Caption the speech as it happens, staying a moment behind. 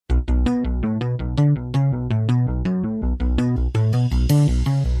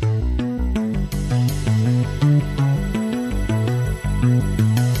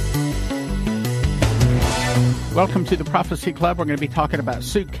Welcome to the Prophecy Club. We're going to be talking about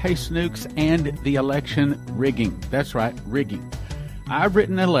Suitcase Nukes and the election rigging. That's right, rigging. I've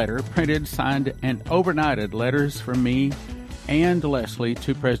written a letter, printed, signed, and overnighted letters from me and Leslie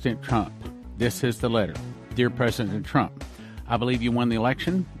to President Trump. This is the letter. Dear President Trump, I believe you won the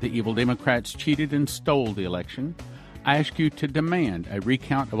election. The evil Democrats cheated and stole the election. I ask you to demand a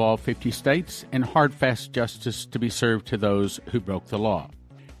recount of all 50 states and hard, fast justice to be served to those who broke the law.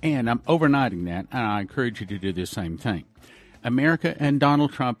 And I'm overnighting that, and I encourage you to do the same thing. America and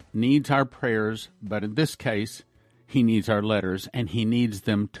Donald Trump needs our prayers, but in this case, he needs our letters, and he needs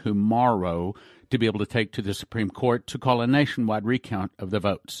them tomorrow to be able to take to the Supreme Court to call a nationwide recount of the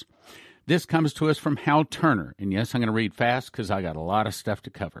votes. This comes to us from Hal Turner, and yes, I'm going to read fast because I got a lot of stuff to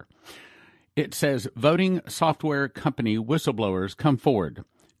cover. It says, voting software company whistleblowers come forward,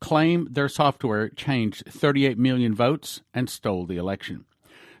 claim their software changed 38 million votes and stole the election.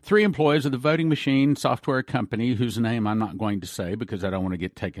 3 employees of the voting machine software company, whose name I'm not going to say because I don't want to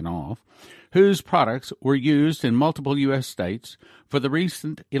get taken off, whose products were used in multiple U.S. states for the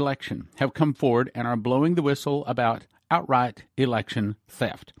recent election, have come forward and are blowing the whistle about outright election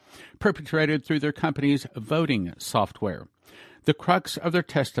theft, perpetrated through their company's voting software. The crux of their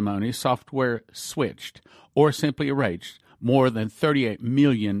testimony, software switched or simply erased more than 38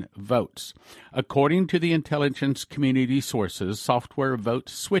 million votes. According to the intelligence community sources, software vote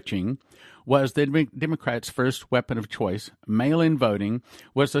switching was the Democrats' first weapon of choice. Mail-in voting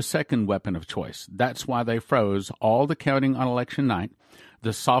was the second weapon of choice. That's why they froze all the counting on election night.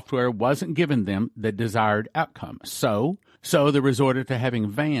 The software wasn't giving them the desired outcome. So they resorted to having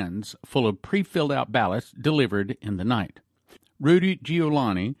vans full of pre-filled out ballots delivered in the night. Rudy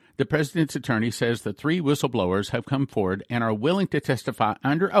Giuliani, the president's attorney, says the 3 whistleblowers have come forward and are willing to testify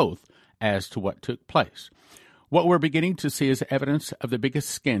under oath as to what took place. What we're beginning to see is evidence of the biggest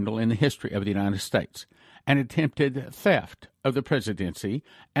scandal in the history of the United States, an attempted theft of the presidency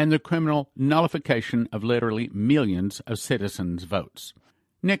and the criminal nullification of literally millions of citizens' votes.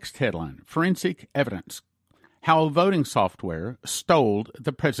 Next headline, forensic evidence. How voting software stole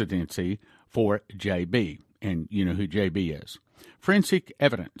the presidency for JB. And you know who JB is. Forensic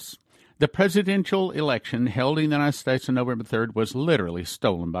evidence. The presidential election held in the United States on November 3rd was literally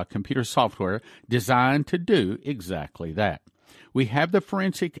stolen by computer software designed to do exactly that. We have the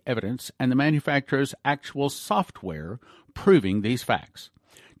forensic evidence and the manufacturer's actual software proving these facts.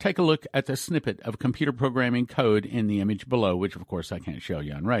 Take a look at the snippet of computer programming code in the image below, which of course I can't show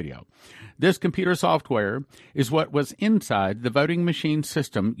you on radio. This computer software is what was inside the voting machine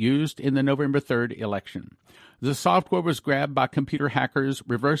system used in the November 3rd election. The software was grabbed by computer hackers,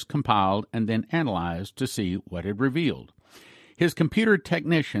 reverse compiled, and then analyzed to see what it revealed. His computer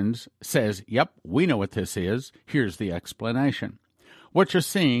technicians says, yep, we know what this is. Here's the explanation. What you're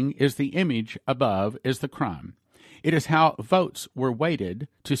seeing is the image above is the crime. It is how votes were weighted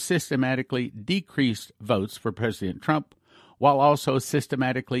to systematically decrease votes for President Trump while also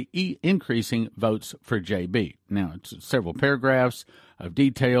systematically increasing votes for JB. Now, it's several paragraphs of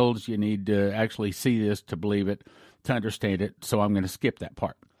details. You need to actually see this to believe it, to understand it, so I'm going to skip that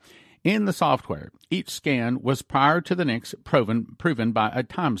part. In the software, each scan was prior to the next proven by a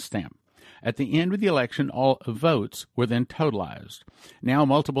timestamp. At the end of the election, all votes were then totalized. Now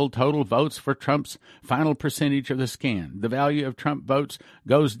multiple total votes for Trump's final percentage of the scan. The value of Trump votes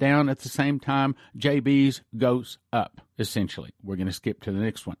goes down at the same time JB's goes up, essentially. We're going to skip to the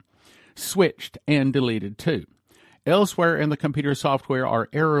next one. Switched and deleted too. Elsewhere in the computer software are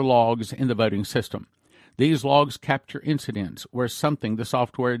error logs in the voting system. These logs capture incidents where something the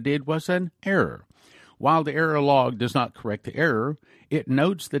software did was an error. While the error log does not correct the error, it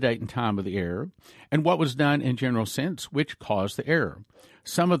notes the date and time of the error and what was done in general sense which caused the error.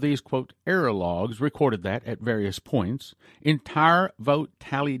 Some of these, quote, error logs recorded that at various points, entire vote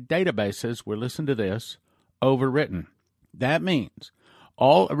tally databases were, listen to this, overwritten. That means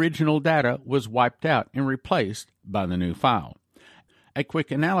all original data was wiped out and replaced by the new file. A quick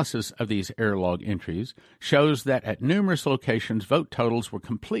analysis of these error log entries shows that at numerous locations vote totals were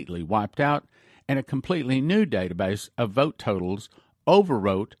completely wiped out and a completely new database of vote totals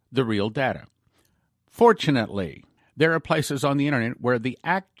overwrote the real data. Fortunately, there are places on the internet where the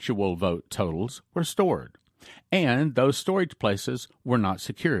actual vote totals were stored, and those storage places were not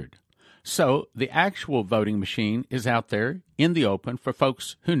secured. So the actual voting machine is out there in the open for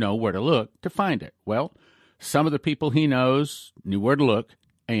folks who know where to look to find it. Well, some of the people he knows knew where to look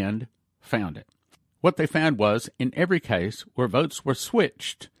and found it. What they found was, in every case where votes were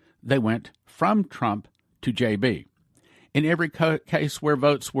switched, they went from Trump to JB. In every case where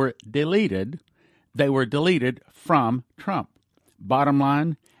votes were deleted, they were deleted from Trump. Bottom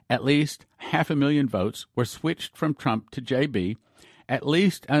line, At least 500,000 votes were switched from Trump to JB. At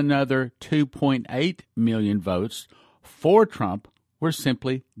least another 2.8 million votes for Trump were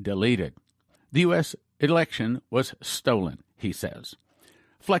simply deleted. The U.S. election was stolen, he says.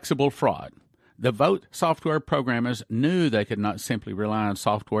 Flexible fraud. The vote software programmers knew they could not simply rely on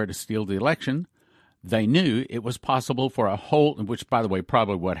software to steal the election. They knew it was possible for a whole, which, by the way,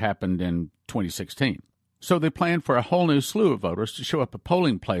 probably what happened in 2016. So they planned for a whole new slew of voters to show up at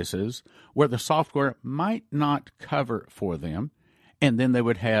polling places where the software might not cover for them, and then they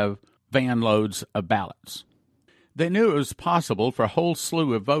would have van loads of ballots. They knew it was possible for a whole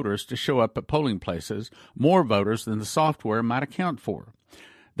slew of voters to show up at polling places, more voters than the software might account for.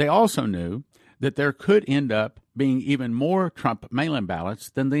 They also knew that there could end up being even more Trump mail-in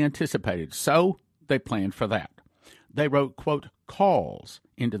ballots than they anticipated, so they planned for that. They wrote, quote, calls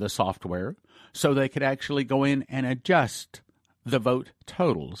into the software so they could actually go in and adjust the vote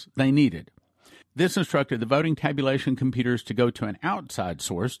totals they needed. This instructed the voting tabulation computers to go to an outside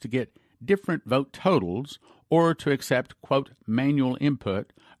source to get different vote totals or to accept, quote, manual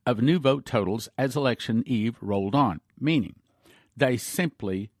input of new vote totals as election eve rolled on, meaning they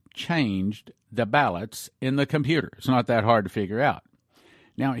simply changed the ballots in the computer. It's not that hard to figure out.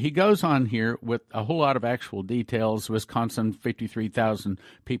 Now, he goes on here with a whole lot of actual details. Wisconsin, 53,000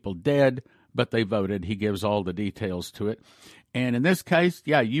 people dead, but they voted. He gives all the details to it. And in this case,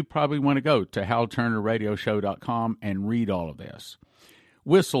 yeah, you probably want to go to halturnerradioshow.com and read all of this.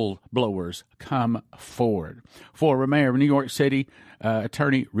 Whistleblowers come forward. Former Mayor of New York City,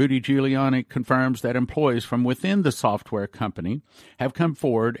 attorney Rudy Giuliani confirms that employees from within the software company have come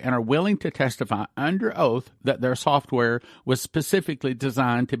forward and are willing to testify under oath that their software was specifically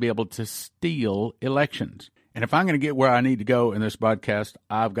designed to be able to steal elections. And if I'm going to get where I need to go in this broadcast,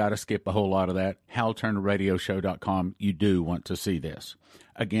 I've got to skip a whole lot of that. HalTurnerRadioShow.com. You do want to see this.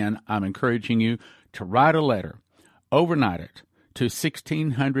 Again, I'm encouraging you to write a letter, overnight it, to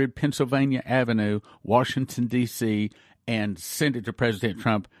 1600 Pennsylvania Avenue, Washington, D.C., and send it to President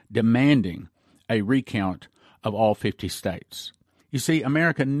Trump demanding a recount of all 50 states. You see,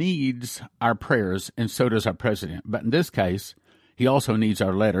 America needs our prayers, and so does our president. But in this case, he also needs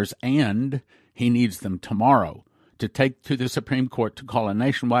our letters, and he needs them tomorrow to take to the Supreme Court to call a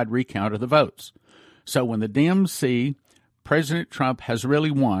nationwide recount of the votes. So when the Dems see President Trump has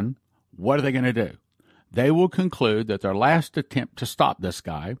really won, what are they going to do? They will conclude that their last attempt to stop this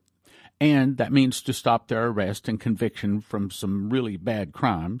guy, and that means to stop their arrest and conviction from some really bad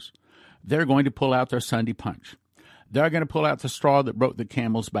crimes, they're going to pull out their Sunday punch. They're going to pull out the straw that broke the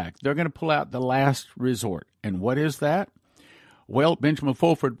camel's back. They're going to pull out the last resort. And what is that? Well, Benjamin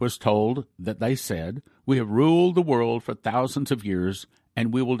Fulford was told that they said, we have ruled the world for thousands of years,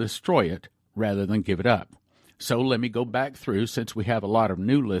 and we will destroy it rather than give it up. So let me go back through, since we have a lot of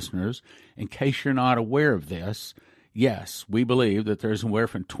new listeners, in case you're not aware of this. Yes, we believe that there's anywhere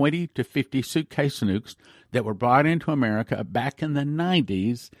from 20 to 50 suitcase nukes that were brought into America back in the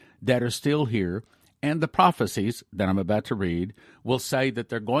 90s that are still here, and the prophecies that I'm about to read will say that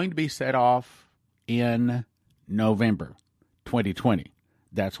they're going to be set off in November 2020.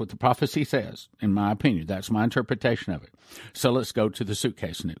 That's what the prophecy says, in my opinion. That's my interpretation of it. So let's go to the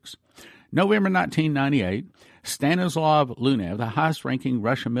suitcase nukes. November 1998, Stanislav Lunev, the highest-ranking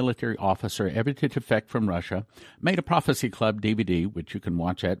Russian military officer ever to defect from Russia, made a Prophecy Club DVD, which you can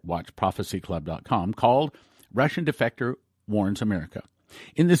watch at watchprophecyclub.com, called Russian Defector Warns America.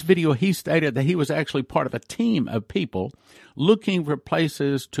 In this video, he stated that he was actually part of a team of people looking for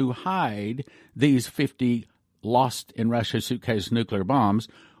places to hide these 50 lost in Russia suitcase nuclear bombs,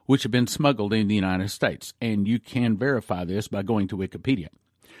 which have been smuggled in the United States. And you can verify this by going to Wikipedia.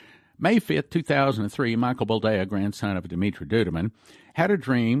 May 5th, 2003, Michael Boldea, grandson of Dmitry Duduman, had a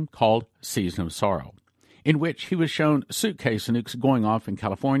dream called Season of Sorrow, in which he was shown suitcase nukes going off in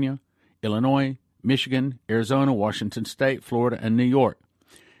California, Illinois, Michigan, Arizona, Washington State, Florida, and New York.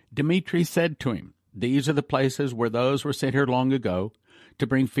 Dmitry said to him, these are the places where those were sent here long ago to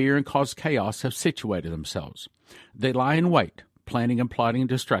bring fear and cause chaos have situated themselves. They lie in wait, planning and plotting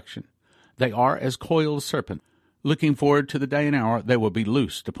destruction. They are as coiled serpents, looking forward to the day and hour they will be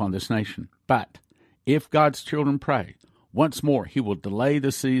loosed upon this nation. But if God's children pray, once more he will delay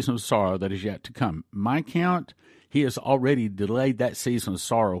the season of sorrow that is yet to come. My count, he has already delayed that season of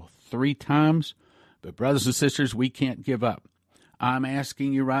sorrow 3 times. But brothers and sisters, we can't give up. I'm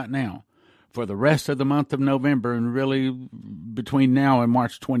asking you right now, for the rest of the month of November, and really between now and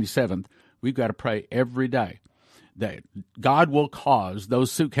March 27th, we've got to pray every day that God will cause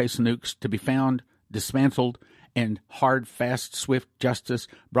those suitcase nukes to be found, dismantled, and hard, fast, swift justice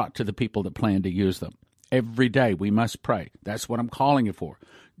brought to the people that plan to use them. Every day we must pray. That's what I'm calling you for.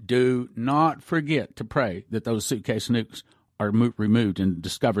 Do not forget to pray that those suitcase nukes are removed and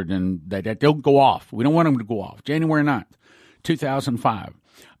discovered and that they don't go off. We don't want them to go off. January 9th, 2005,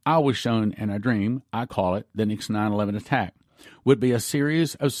 I was shown in a dream, I call it the next 9/11 attack, would be a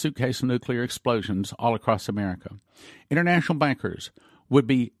series of suitcase nuclear explosions all across America. International bankers would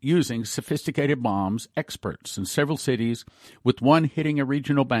be using sophisticated bombs, experts in several cities, with one hitting a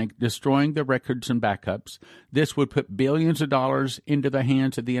regional bank, destroying the records and backups. This would put billions of dollars into the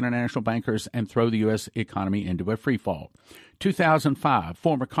hands of the international bankers and throw the U.S. economy into a freefall. 2005,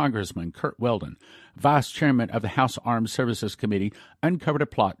 former Congressman Kurt Weldon, vice chairman of the House Armed Services Committee, uncovered a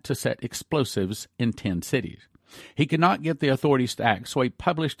plot to set explosives in 10 cities. He could not get the authorities to act, so he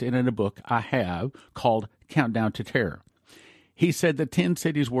published it in a book I have called Countdown to Terror. He said the 10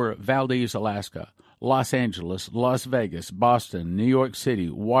 cities were Valdez, Alaska, Los Angeles, Las Vegas, Boston, New York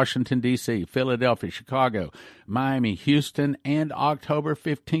City, Washington, D.C., Philadelphia, Chicago, Miami, Houston, and October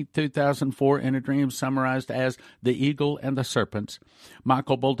 15, 2004, in a dream summarized as The Eagle and the Serpents.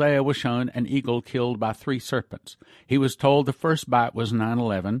 Michael Boldea was shown an eagle killed by 3 serpents. He was told the first bite was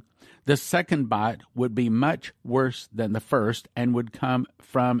 9/11. The second bite would be much worse than the first and would come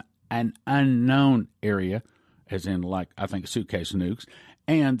from an unknown area, as in, like, I think, suitcase nukes.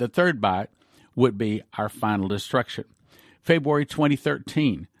 And the third bite would be our final destruction. February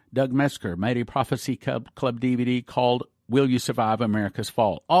 2013, Doug Metzger made a Prophecy Club DVD called Will You Survive America's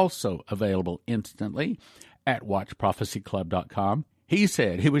Fall? Also available instantly at watchprophecyclub.com. He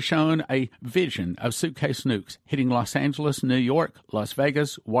said he was shown a vision of suitcase nukes hitting Los Angeles, New York, Las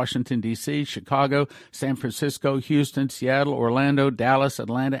Vegas, Washington, D.C., Chicago, San Francisco, Houston, Seattle, Orlando, Dallas,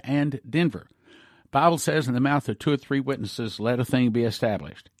 Atlanta, and Denver. Bible says, in the mouth of 2 or 3 witnesses, let a thing be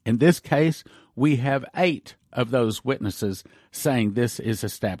established. In this case, we have 8 of those witnesses saying this is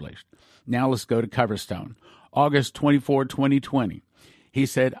established. Now let's go to Coverstone. August 24, 2020. He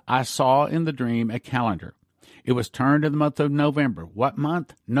said, I saw in the dream a calendar. It was turned in the month of November. What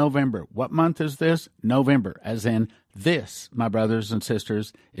month? November. What month is this? November. As in, this, my brothers and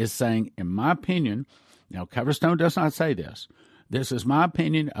sisters, is saying, in my opinion, now Coverstone does not say this. This is my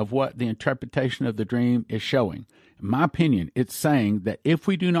opinion of what the interpretation of the dream is showing. In my opinion, it's saying that if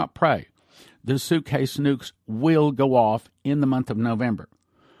we do not pray, the suitcase nukes will go off in the month of November.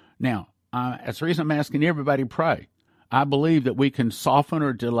 Now, that's the reason I'm asking everybody to pray. I believe that we can soften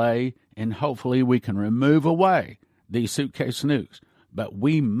or delay, and hopefully we can remove away these suitcase nukes. But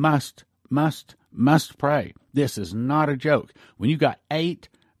we must pray. This is not a joke. When you got 8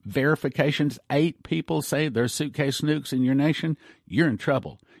 verifications, 8 people say there's suitcase nukes in your nation, you're in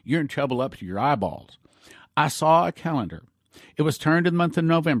trouble. You're in trouble up to your eyeballs. I saw a calendar. It was turned in the month of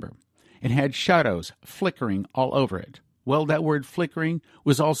November. It had shadows flickering all over it. Well, that word flickering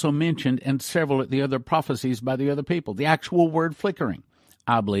was also mentioned in several of the other prophecies by the other people. The actual word flickering.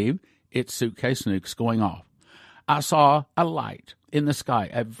 I believe it's suitcase nukes going off. I saw a light in the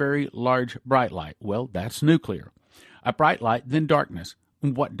sky, a very large bright light. Well, that's nuclear. A bright light, then darkness.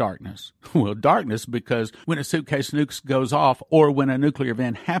 What darkness? Well, darkness because when a suitcase nukes goes off or when a nuclear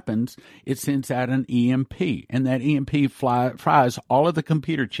event happens, it sends out an EMP, and that EMP fries all of the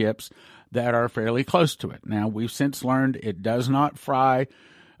computer chips that are fairly close to it. Now, we've since learned it does not fry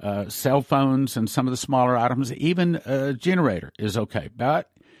cell phones and some of the smaller items. Even a generator is okay, but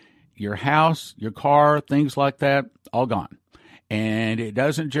your house, your car, things like that, all gone. And it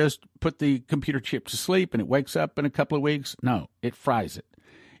doesn't just put the computer chip to sleep and it wakes up in a couple of weeks. No, it fries it.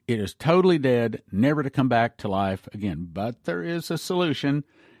 It is totally dead, never to come back to life again. But there is a solution.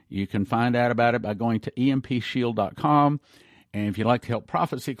 You can find out about it by going to empshield.com. And if you'd like to help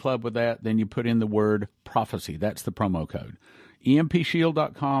Prophecy Club with that, then you put in the word prophecy. That's the promo code.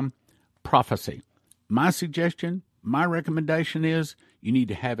 empshield.com, prophecy. My suggestion, my recommendation is you need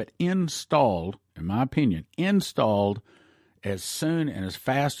to have it installed, in my opinion, installed as soon and as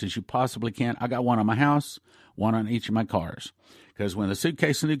fast as you possibly can. I got one on my house, one on each of my cars. Because when the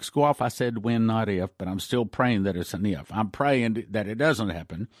suitcase nukes go off, I said when, not if, but I'm still praying that it's an if. I'm praying that it doesn't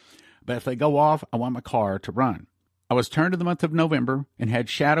happen. But if they go off, I want my car to run. I was turned in the month of November and had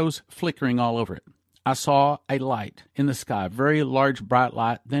shadows flickering all over it. I saw a light in the sky, very large, bright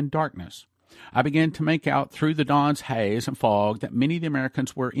light, then darkness. I began to make out through the dawn's haze and fog that many of the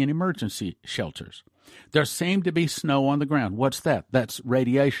Americans were in emergency shelters. There seemed to be snow on the ground. What's that? That's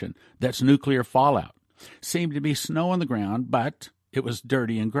radiation. That's nuclear fallout. Seemed to be snow on the ground, but it was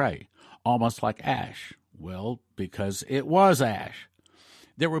dirty and gray, almost like ash. Well, because it was ash.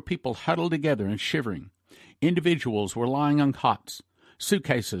 There were people huddled together and shivering. Individuals were lying on cots,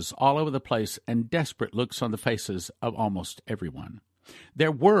 suitcases all over the place, and desperate looks on the faces of almost everyone.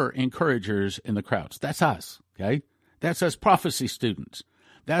 There were encouragers in the crowds. That's us, okay? That's us prophecy students.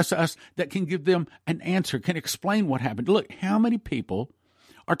 That's us that can give them an answer, can explain what happened. Look, how many people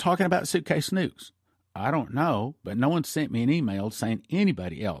are talking about Suitcase Nukes? I don't know, but no one sent me an email saying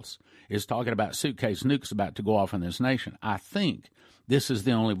anybody else is talking about Suitcase Nukes about to go off in this nation. I think this is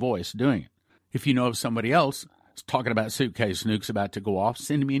the only voice doing it. If you know of somebody else talking about Suitcase Nukes about to go off,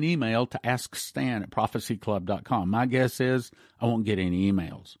 send me an email to askstan@prophecyclub.com. My guess is I won't get any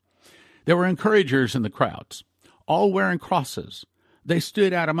emails. There were encouragers in the crowds, all wearing crosses. They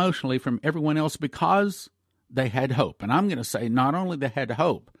stood out emotionally from everyone else because they had hope. And I'm going to say not only they had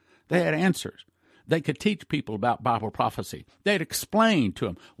hope, they had answers. They could teach people about Bible prophecy. They'd explain to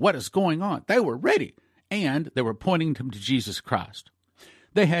them what is going on. They were ready, and they were pointing them to Jesus Christ.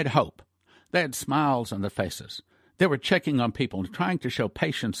 They had hope. They had smiles on their faces. They were checking on people and trying to show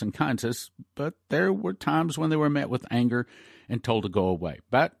patience and kindness, but there were times when they were met with anger and told to go away.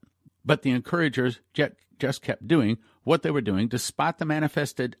 But the encouragers just kept doing what they were doing despite the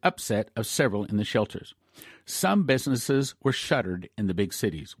manifested upset of several in the shelters. Some businesses were shuttered in the big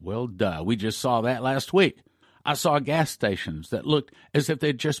cities. Well, duh, we just saw that last week. I saw gas stations that looked as if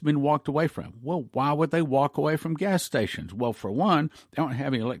they'd just been walked away from. Well, why would they walk away from gas stations? Well, for one, they don't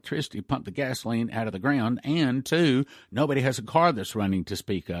have any electricity to pump the gasoline out of the ground, and two, nobody has a car that's running to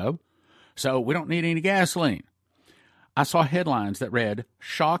speak of, so we don't need any gasoline. I saw headlines that read,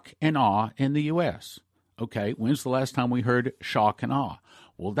 "Shock and awe in the U.S." Okay, when's the last time we heard shock and awe?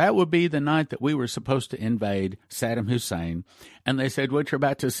 Well, that would be the night that we were supposed to invade Saddam Hussein, and they said what you're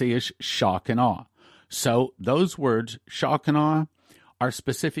about to see is shock and awe. So those words, shock and awe, are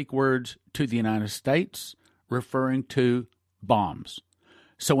specific words to the United States referring to bombs.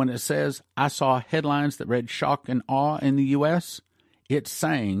 So when it says, I saw headlines that read shock and awe in the U.S., it's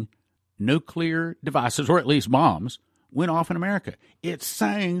saying nuclear devices, or at least bombs, went off in America. It's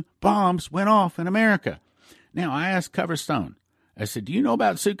saying bombs went off in America. Now, I asked Coverstone, I said, do you know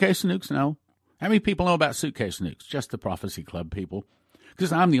about Suitcase Nukes? No. How many people know about Suitcase Nukes? Just the Prophecy Club people.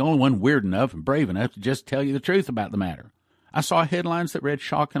 Because I'm the only one weird enough and brave enough to just tell you the truth about the matter. I saw headlines that read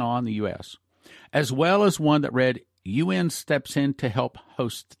shock and awe in the U.S., as well as one that read, UN steps in to help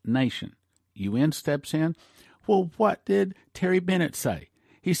host nation. UN steps in? Well, what did Terry Bennett say?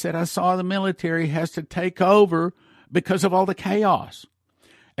 He said, I saw the military has to take over because of all the chaos.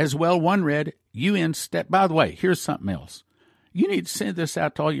 As well, one read, UN step. By the way, here's something else. You need to send this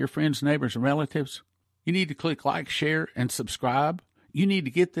out to all your friends, neighbors, and relatives. You need to click like, share, and subscribe. You need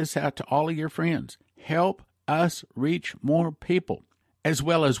to get this out to all of your friends. Help us reach more people. As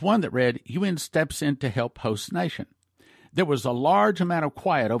well as one that read, UN steps in to help host nation. There was a large amount of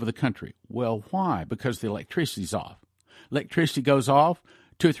quiet over the country. Well, why? Because the electricity's off. Electricity goes off.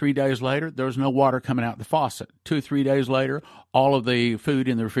 2 or 3 days later, there's no water coming out the faucet. 2 or 3 days later, all of the food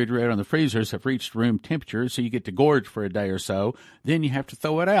in the refrigerator and the freezers have reached room temperature, so you get to gorge for a day or so. Then you have to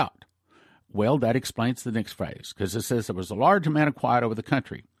throw it out. Well, that explains the next phrase, because it says there was a large amount of quiet over the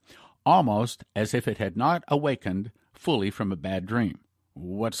country, almost as if it had not awakened fully from a bad dream.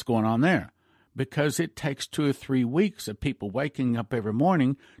 What's going on there? Because it takes 2 or 3 weeks of people waking up every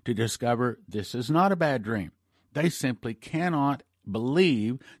morning to discover this is not a bad dream. They simply cannot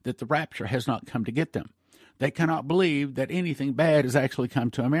believe that the rapture has not come to get them. They cannot believe that anything bad has actually come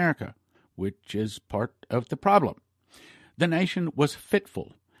to America, which is part of the problem. The nation was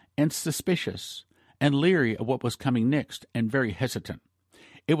fitful and suspicious and leery of what was coming next and very hesitant.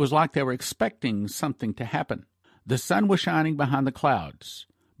 It was like they were expecting something to happen. The sun was shining behind the clouds,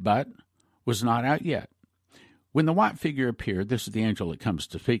 but was not out yet. When the white figure appeared, this is the angel that comes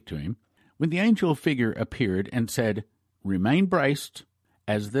to speak to him, when the angel figure appeared and said, remain braced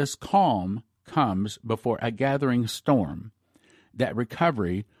as this calm comes before a gathering storm that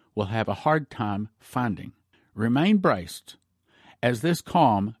recovery will have a hard time finding. Remain braced as this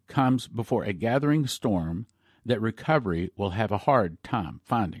calm comes before a gathering storm that recovery will have a hard time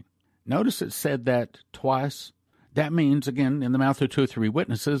finding. Notice it said that twice. That means, again, in the mouth of 2 or 3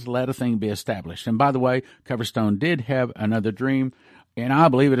 witnesses, let a thing be established. And by the way, Coverstone did have another dream, and I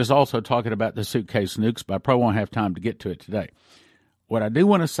believe it is also talking about the Suitcase Nukes, but I probably won't have time to get to it today. What I do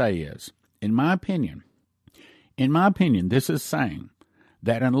want to say is, in my opinion, this is saying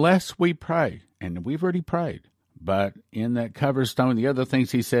that unless we pray, and we've already prayed, but in that Coverstone, the other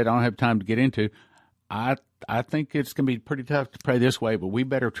things he said I don't have time to get into, I think it's going to be pretty tough to pray this way, but we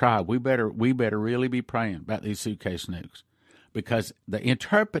better try. We better really be praying about these Suitcase Nukes, because the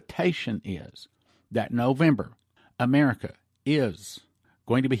interpretation is that November, America is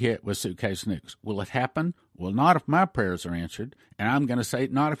going to be hit with Suitcase Nukes. Will it happen? Well, not if my prayers are answered, and I'm going to say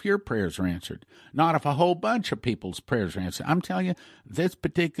not if your prayers are answered, not if a whole bunch of people's prayers are answered. I'm telling you, this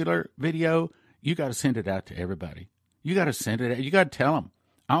particular video, you got to send it out to everybody. You got to send it out. You got to tell them.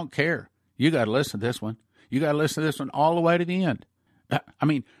 I don't care. You got to listen to this one. You got to listen to this one all the way to the end. I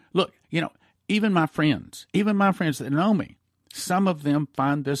mean, look, even my friends that know me, some of them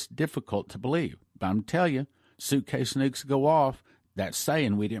find this difficult to believe. But I'm telling you, suitcase nukes go off. That's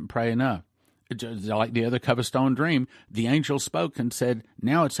saying we didn't pray enough. Just like the other Coverstone dream, the angel spoke and said,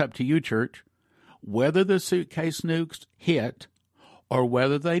 now it's up to you, church. Whether the suitcase nukes hit or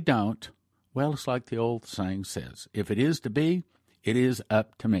whether they don't, well, it's like the old saying says, if it is to be, it is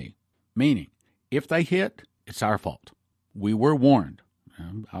up to me. Meaning, if they hit, it's our fault. We were warned.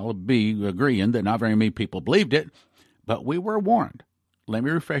 I'll be agreeing that not very many people believed it, but we were warned. Let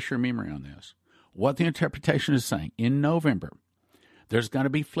me refresh your memory on this. What the interpretation is saying, in November, there's going to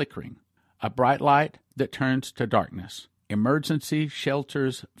be flickering, a bright light that turns to darkness, emergency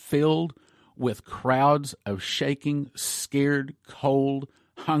shelters filled with crowds of shaking, scared, cold,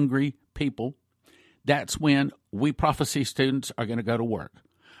 hungry people. That's when we prophecy students are going to go to work.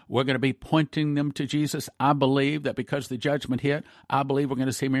 We're going to be pointing them to Jesus. I believe that because the judgment hit, I believe we're going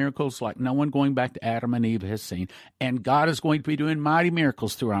to see miracles like no one going back to Adam and Eve has seen. And God is going to be doing mighty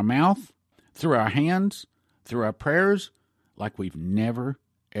miracles through our mouth, through our hands, through our prayers, like we've never,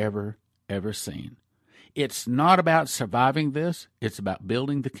 ever, ever seen. It's not about surviving this. It's about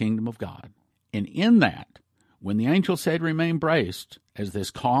building the kingdom of God. And in that, when the angel said, remain braced, as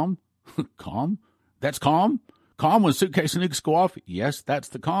this calm, that's calm? Calm when suitcase nukes go off? Yes, that's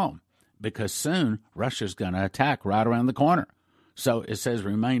the calm, because soon Russia's going to attack right around the corner. So it says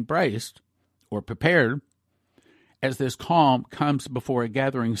remain braced or prepared as this calm comes before a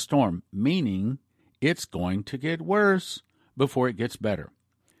gathering storm, meaning it's going to get worse before it gets better.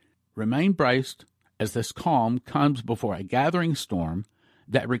 Remain braced as this calm comes before a gathering storm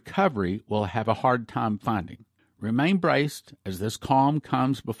that recovery will have a hard time finding. Remain braced as this calm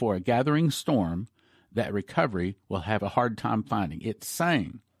comes before a gathering storm that recovery will have a hard time finding. It's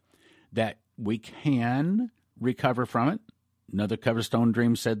saying that we can recover from it. Another Coverstone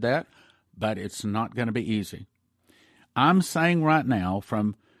dream said that, but it's not going to be easy. I'm saying right now,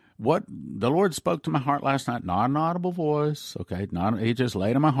 from what the Lord spoke to my heart last night, not an audible voice, okay? He just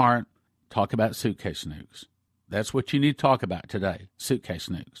laid on my heart, talk about suitcase nukes. That's what you need to talk about today, suitcase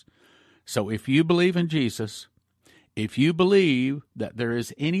nukes. So if you believe in Jesus, if you believe that there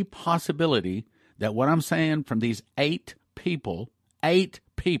is any possibility that what I'm saying from these eight people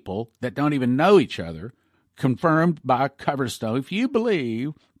that don't even know each other, confirmed by Coverstone, if you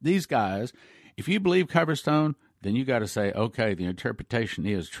believe these guys, if you believe Coverstone, then you got to say, okay, the interpretation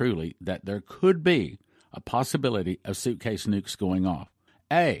is truly that there could be a possibility of suitcase nukes going off.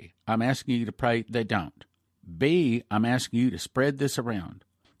 A, I'm asking you to pray they don't. B, I'm asking you to spread this around.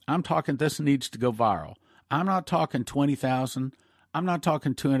 I'm talking this needs to go viral. I'm not talking 20,000. I'm not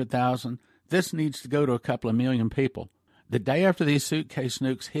talking 200,000. This needs to go to a couple of million people. The day after these suitcase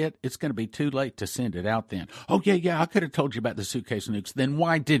nukes hit, it's going to be too late to send it out then. Oh, yeah, I could have told you about the suitcase nukes. Then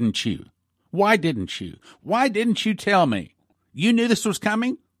why didn't you? Why didn't you? Why didn't you tell me? You knew this was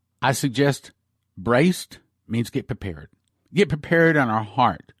coming? I suggest braced means get prepared. Get prepared on our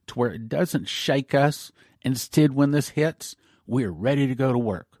heart to where it doesn't shake us. Instead, when this hits, we're ready to go to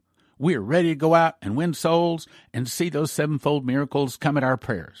work. We're ready to go out and win souls and see those sevenfold miracles come at our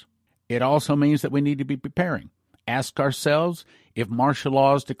prayers. It also means that we need to be preparing. Ask ourselves, if martial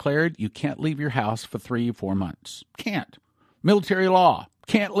law is declared, you can't leave your house for 3 or 4 months. Can't. Military law.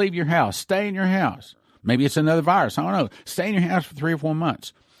 Can't leave your house. Stay in your house. Maybe it's another virus. I don't know. Stay in your house for 3 or 4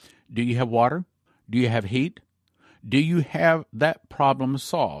 months. Do you have water? Do you have heat? Do you have that problem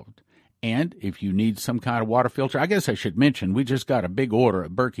solved? And if you need some kind of water filter, I guess I should mention, we just got a big order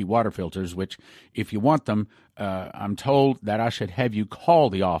of Berkey water filters, which if you want them, I'm told that I should have you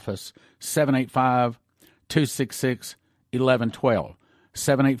call the office, 785-266-1112.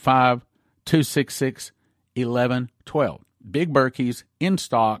 785-266-1112. Big Berkeys in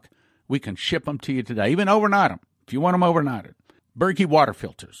stock. We can ship them to you today, even overnight them, if you want them overnighted. Berkey water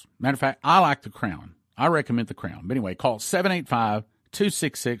filters. Matter of fact, I like the Crown. I recommend the Crown. But anyway, call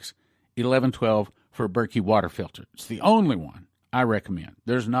 785-266-1112 for a Berkey water filter. It's the only one I recommend.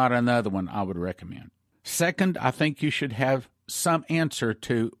 There's not another one I would recommend. Second, I think you should have some answer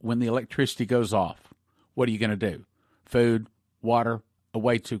to when the electricity goes off. What are you going to do? Food, water, a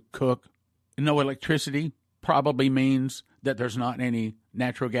way to cook. No electricity probably means that there's not any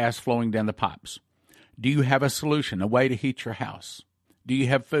natural gas flowing down the pipes. Do you have a solution, a way to heat your house? Do you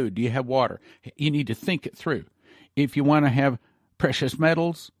have food? Do you have water? You need to think it through. If you want to have precious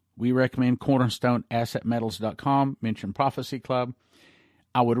metals, we recommend cornerstoneassetmetals.com. Mention Prophecy Club.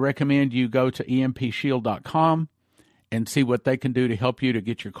 I would recommend you go to empshield.com and see what they can do to help you to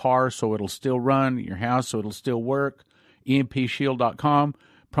get your car so it'll still run, your house so it'll still work. empshield.com.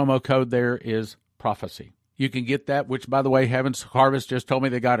 Promo code there is Prophecy. You can get that, which, by the way, Heaven's Harvest just told me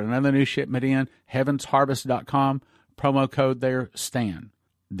they got another new shipment in, heavensharvest.com. Promo code there, Stan.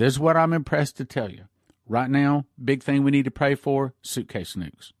 This is what I'm impressed to tell you. Right now, big thing we need to pray for, suitcase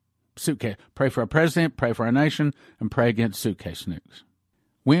nukes. Pray for our president, pray for our nation, and pray against suitcase nukes.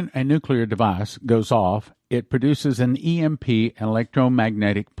 When a nuclear device goes off, it produces an EMP,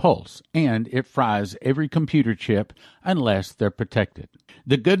 electromagnetic pulse, and it fries every computer chip unless they're protected.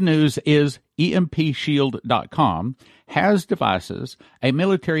 The good news is EMPshield.com has devices a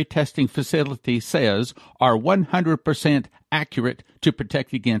military testing facility says are 100% accurate to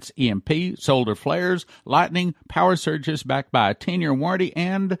protect against EMP, solar flares, lightning, power surges backed by a 10-year warranty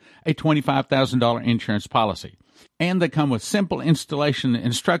and a $25,000 insurance policy. And they come with simple installation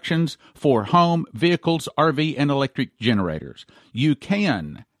instructions for home, vehicles, RV, and electric generators. You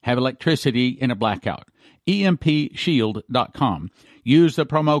can have electricity in a blackout. EMPshield.com. Use the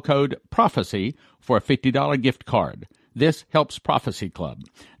promo code Prophecy for a $50 gift card. This helps Prophecy Club.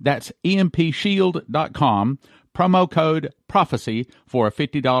 That's EMPshield.com. Promo code Prophecy for a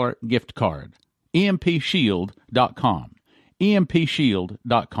 $50 gift card. EMPshield.com.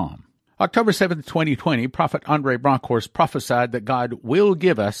 EMPshield.com. October 7th, 2020, Prophet Andre Bronkhorst prophesied that God will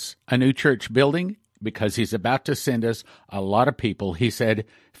give us a new church building because he's about to send us a lot of people. He said,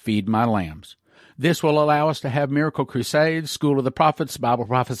 "Feed my lambs." This will allow us to have miracle crusades, School of the Prophets, Bible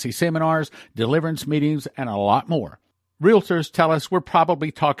prophecy seminars, deliverance meetings, and a lot more. Realtors tell us we're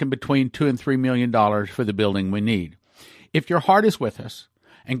probably talking between $2 and $3 million for the building we need. If your heart is with us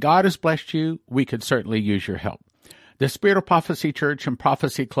and God has blessed you, we could certainly use your help. The Spirit of Prophecy Church and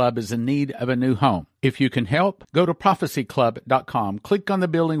Prophecy Club is in need of a new home. If you can help, go to prophecyclub.com, click on the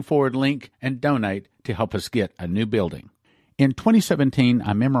Building Forward link, and donate to help us get a new building. In 2017,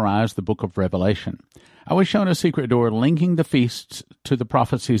 I memorized the book of Revelation. I was shown a secret door linking the feasts to the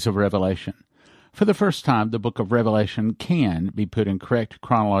prophecies of Revelation. For the first time, the book of Revelation can be put in correct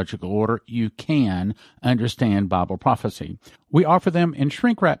chronological order. You can understand Bible prophecy. We offer them in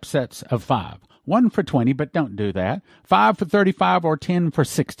shrink-wrap sets of 5. 1 for 20, but don't do that. 5 for 35 or 10 for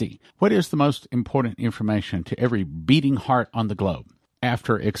 60. What is the most important information to every beating heart on the globe?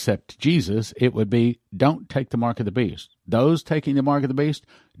 After accept Jesus, it would be don't take the mark of the beast. Those taking the mark of the beast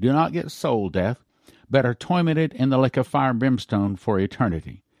do not get soul death, but are tormented in the lake of fire and brimstone for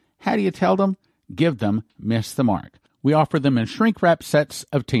eternity. How do you tell them? Give them miss the mark. We offer them in shrink-wrap sets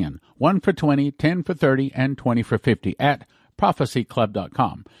of 10. 1 for 20, 10 for 30, and 20 for 50 at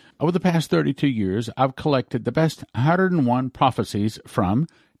prophecyclub.com. Over the past 32 years, I've collected the best 101 prophecies from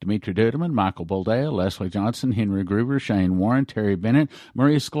Dimitri Duduman, Michael Boldea, Leslie Johnson, Henry Gruver, Shane Warren, Terry Bennett,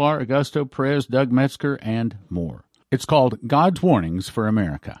 Marie Sklar, Augusto Perez, Doug Metzger, and more. It's called God's Warnings for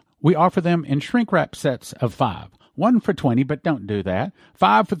America. We offer them in shrink-wrap sets of 5. 1 for 20, but don't do that.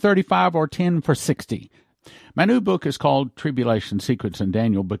 5 for 35 or 10 for 60. My new book is called Tribulation Secrets in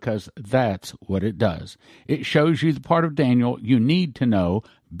Daniel because that's what it does. It shows you the part of Daniel you need to know,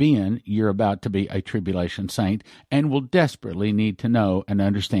 being you're about to be a tribulation saint and will desperately need to know and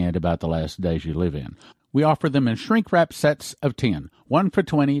understand about the last days you live in. We offer them in shrink-wrap sets of 10. 1 for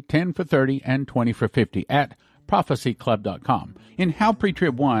 20, 10 for 30, and 20 for 50 at prophecyclub.com. In How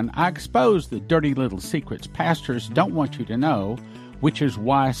Pre-Trib 1, I expose the dirty little secrets pastors don't want you to know, which is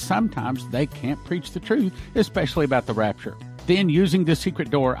why sometimes they can't preach the truth, especially about the rapture. Then, using the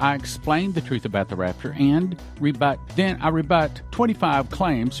secret door, I explain the truth about the rapture and rebut 25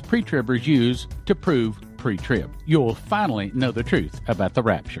 claims pre-tribbers use to prove pre-trib. You'll finally know the truth about the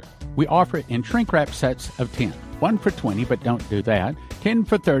rapture. We offer it in shrink-wrap sets of 10. 1 for 20, but don't do that. 10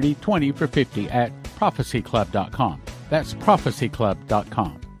 for 30, 20 for 50 at prophecyclub.com. That's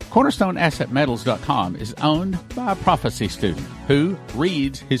prophecyclub.com. CornerstoneAssetMetals.com is owned by a prophecy student who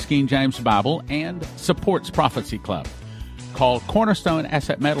reads his King James Bible and supports Prophecy Club. Call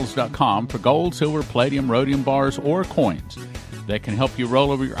CornerstoneAssetMetals.com for gold, silver, palladium, rhodium bars, or coins. They can help you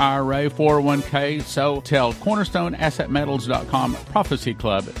roll over your IRA, 401k, so tell CornerstoneAssetMetals.com Prophecy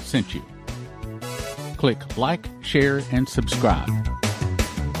Club sent you. Click like, share, and subscribe.